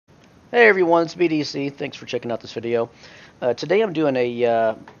Hey everyone, it's BDC. Thanks for checking out this video. Today I'm doing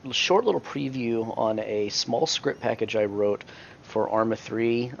a short little preview on a small script package I wrote for Arma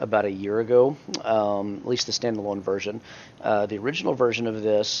 3 about a year ago, at least the standalone version. The original version of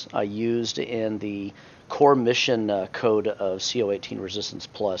this I used in the core mission code of CO18 Resistance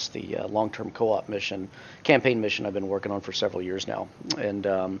Plus, the long-term co-op mission, campaign mission I've been working on for several years now. And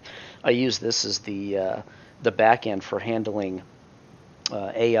I use this as the back end for handling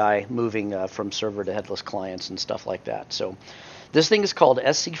AI moving from server to headless clients and stuff like that. So this thing is called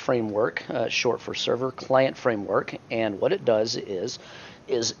SCFramework, short for Server Client Framework, and what it does is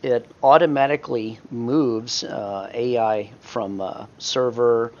it automatically moves AI from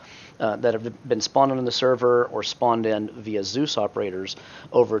server that have been spawned on the server or spawned in via Zeus operators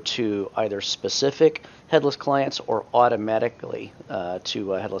over to either specific headless clients or automatically to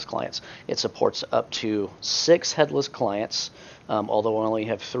headless clients. It supports up to 6 headless clients, although I only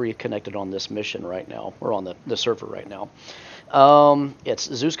have 3 connected on this mission right now, or on the server right now.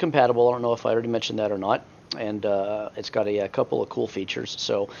 It's Zeus compatible. I don't know if I already mentioned that or not. And it's got a couple of cool features.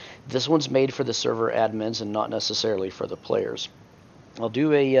 So this one's made for the server admins and not necessarily for the players. I'll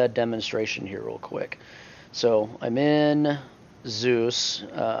do a demonstration here real quick. So I'm in Zeus,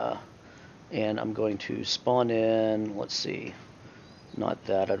 and I'm going to spawn in, let's see, not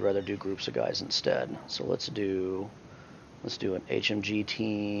that, I'd rather do groups of guys instead. So let's do an HMG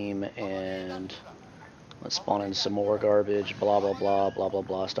team, and let's spawn in some more garbage, blah, blah, blah, blah, blah,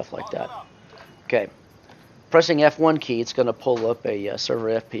 blah, stuff like that. Okay. Pressing F1 key, it's going to pull up a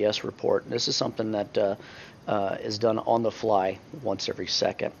server FPS report. This is something that is done on the fly once every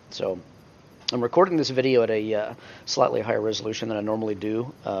second. So I'm recording this video at a slightly higher resolution than I normally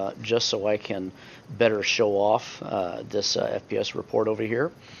do, just so I can better show off this FPS report over here.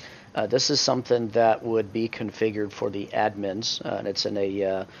 This is something that would be configured for the admins, and it's in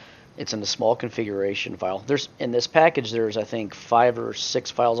a small configuration file. In this package, there's I think 5 or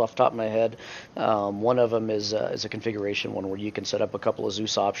 6 files off the top of my head. One of them is a configuration one where you can set up a couple of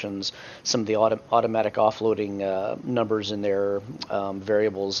Zeus options, some of the automatic offloading numbers in there,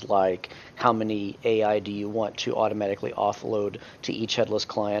 variables like how many AI do you want to automatically offload to each headless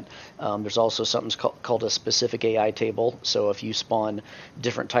client. There's also something called a specific AI table. So if you spawn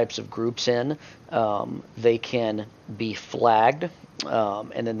different types of groups in, they can be flagged.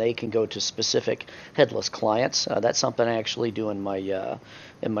 And then they can go to specific headless clients. That's something I actually do in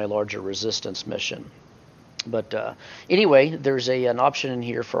my larger resistance mission. But anyway, there's an option in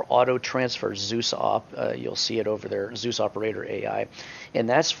here for auto transfer Zeus op. You'll see it over there, Zeus operator AI, and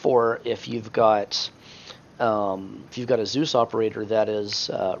that's for if you've got a Zeus operator that is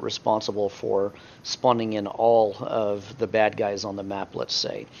responsible for spawning in all of the bad guys on the map, let's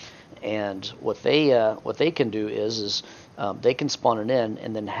say. And what they can do is they can spawn it in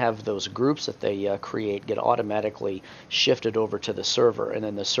and then have those groups that they create get automatically shifted over to the server, and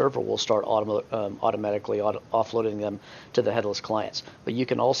then the server will start automatically offloading them to the headless clients. But you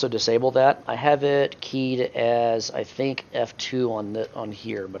can also disable that. I have it keyed as I think F2 on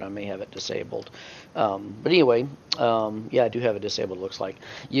here, but I may have it disabled. But anyway, yeah, I do have it disabled. It looks like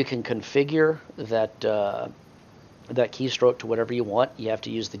you can configure that keystroke to whatever you want. You have to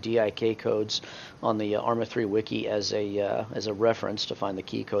use the DIK codes on the Arma 3 wiki as a reference to find the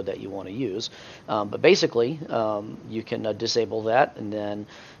key code that you want to use. But basically, you can disable that, and then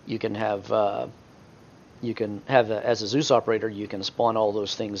you can have as a Zeus operator, you can spawn all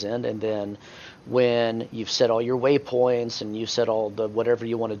those things in, and then when you've set all your waypoints and you've set all the whatever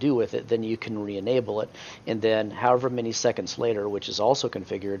you want to do with it, then you can re-enable it, and then however many seconds later, which is also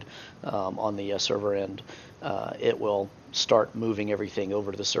configured on the server end, it will start moving everything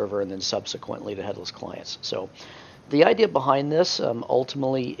over to the server and then subsequently to headless clients. So the idea behind this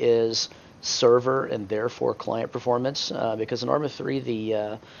ultimately is server and therefore client performance, because in Arma 3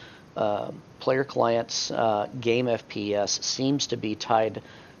 the player client's game FPS seems to be tied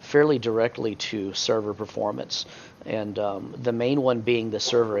fairly directly to server performance, and the main one being the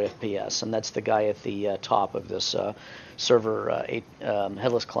server FPS, and that's the guy at the top of this server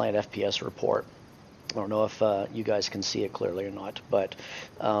headless client FPS report. I don't know if you guys can see it clearly or not, but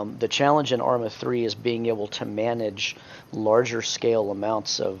the challenge in Arma 3 is being able to manage larger scale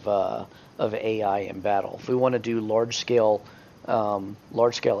amounts of AI in battle. If we want to do large scale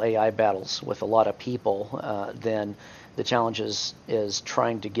AI battles with a lot of people, then the challenge is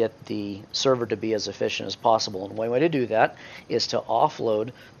trying to get the server to be as efficient as possible. And one way to do that is to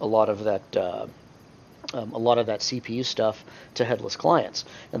offload a lot of that CPU stuff to headless clients.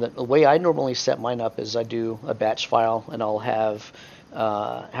 And the way I normally set mine up is I do a batch file, and I'll have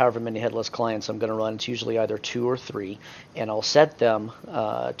however many headless clients I'm going to run. It's usually either 2 or 3, and I'll set them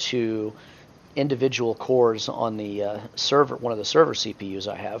to individual cores on the server, one of the server CPUs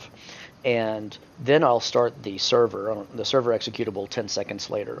I have, and then I'll start the server executable 10 seconds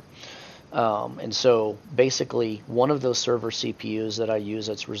later. And so basically one of those server CPUs that I use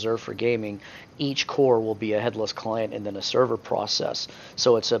that's reserved for gaming, each core will be a headless client and then a server process.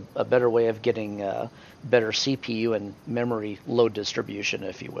 So it's a better way of getting better CPU and memory load distribution,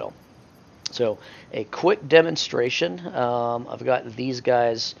 if you will. So a quick demonstration. I've got these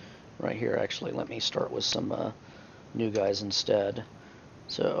guys right here. Actually, let me start with some new guys instead.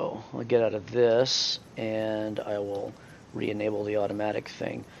 So I'll get out of this and I will re-enable the automatic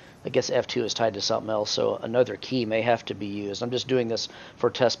thing. I guess F2 is tied to something else, so another key may have to be used. I'm just doing this for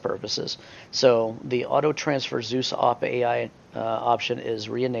test purposes. So the auto transfer Zeus op AI option is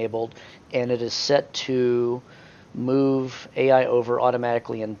re-enabled, and it is set to move AI over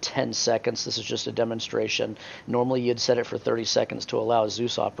automatically in 10 seconds. This is just a demonstration. Normally you'd set it for 30 seconds to allow a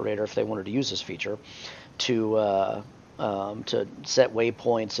Zeus operator, if they wanted to use this feature, to set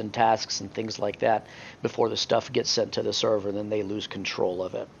waypoints and tasks and things like that before the stuff gets sent to the server, and then they lose control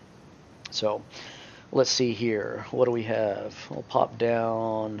of it. So let's see here. What do we have? We'll pop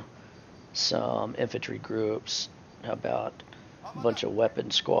down some infantry groups. How about a bunch of weapon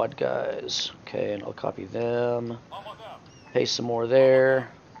squad guys? Okay, and I'll copy them. Paste some more there.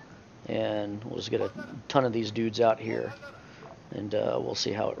 And we'll just get a ton of these dudes out here. And we'll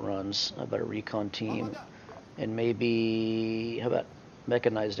see how it runs. How about a recon team? And maybe, how about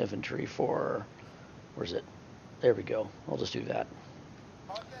mechanized infantry for, where's it? There we go. I'll just do that.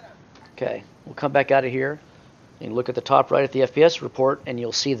 Okay, we'll come back out of here and look at the top right at the FPS report, and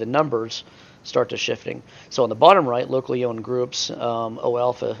you'll see the numbers start to shifting. So on the bottom right, locally owned groups, O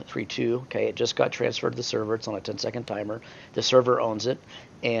Alpha 32, okay, it just got transferred to the server. It's on a 10-second timer. The server owns it,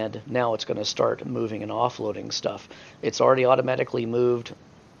 and now it's going to start moving and offloading stuff. It's already automatically moved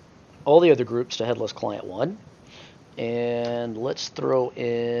all the other groups to Headless Client 1. And let's throw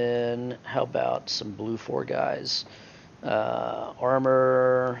in, how about some Blue 4 guys?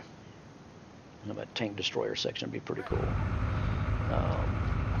 Armor. How about tank destroyer section? Would be pretty cool.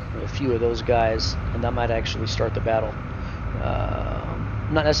 A few of those guys, and that might actually start the battle.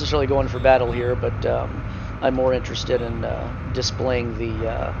 Not necessarily going for battle here, but I'm more interested in displaying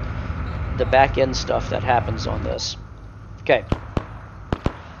the back end stuff that happens on this. Okay.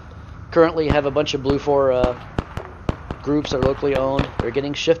 Currently, have a bunch of Blue 4 groups that are locally owned. They're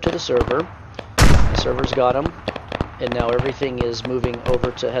getting shipped to the server. The server's got them. And now everything is moving over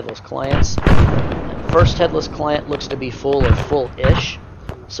to headless clients. First headless client looks to be full-ish.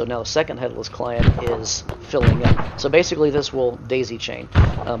 So now the second headless client is filling up. So basically this will daisy chain.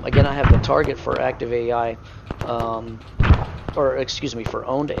 Again, I have the target for active AI, for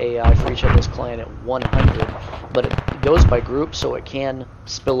owned AI for each headless client at 100. But it goes by group, so it can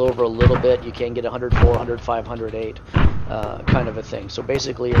spill over a little bit. You can get 104, 105, 108, kind of a thing. So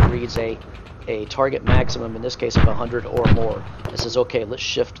basically it reads a target maximum, in this case of 100 or more. It says, okay, let's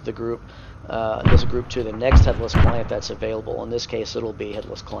shift the group, this group to the next headless client that's available. In this case, it'll be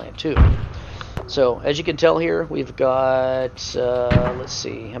headless client 2. So as you can tell here, we've got, let's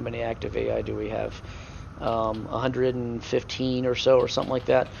see, how many active AI do we have? 115 or so, or something like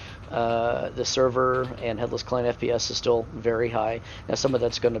that. The server and headless client FPS is still very high. Now some of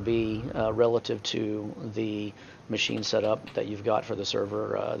that's going to be relative to the machine setup that you've got for the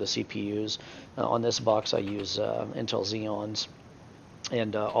server, the CPUs. On this box I use Intel Xeons.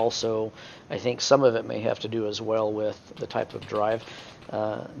 And also, I think some of it may have to do as well with the type of drive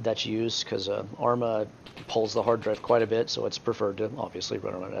that's used, because Arma pulls the hard drive quite a bit, so it's preferred to obviously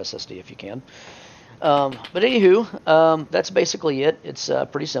run on an SSD if you can. But anywho, that's basically it. It's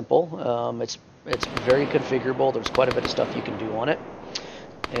pretty simple. It's very configurable. There's quite a bit of stuff you can do on it.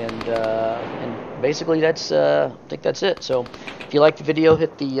 And basically that's I think that's it. So if you like the video,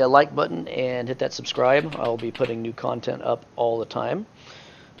 hit the like button and hit that subscribe. I'll be putting new content up all the time.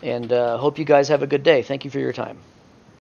 And hope you guys have a good day. Thank you for your time.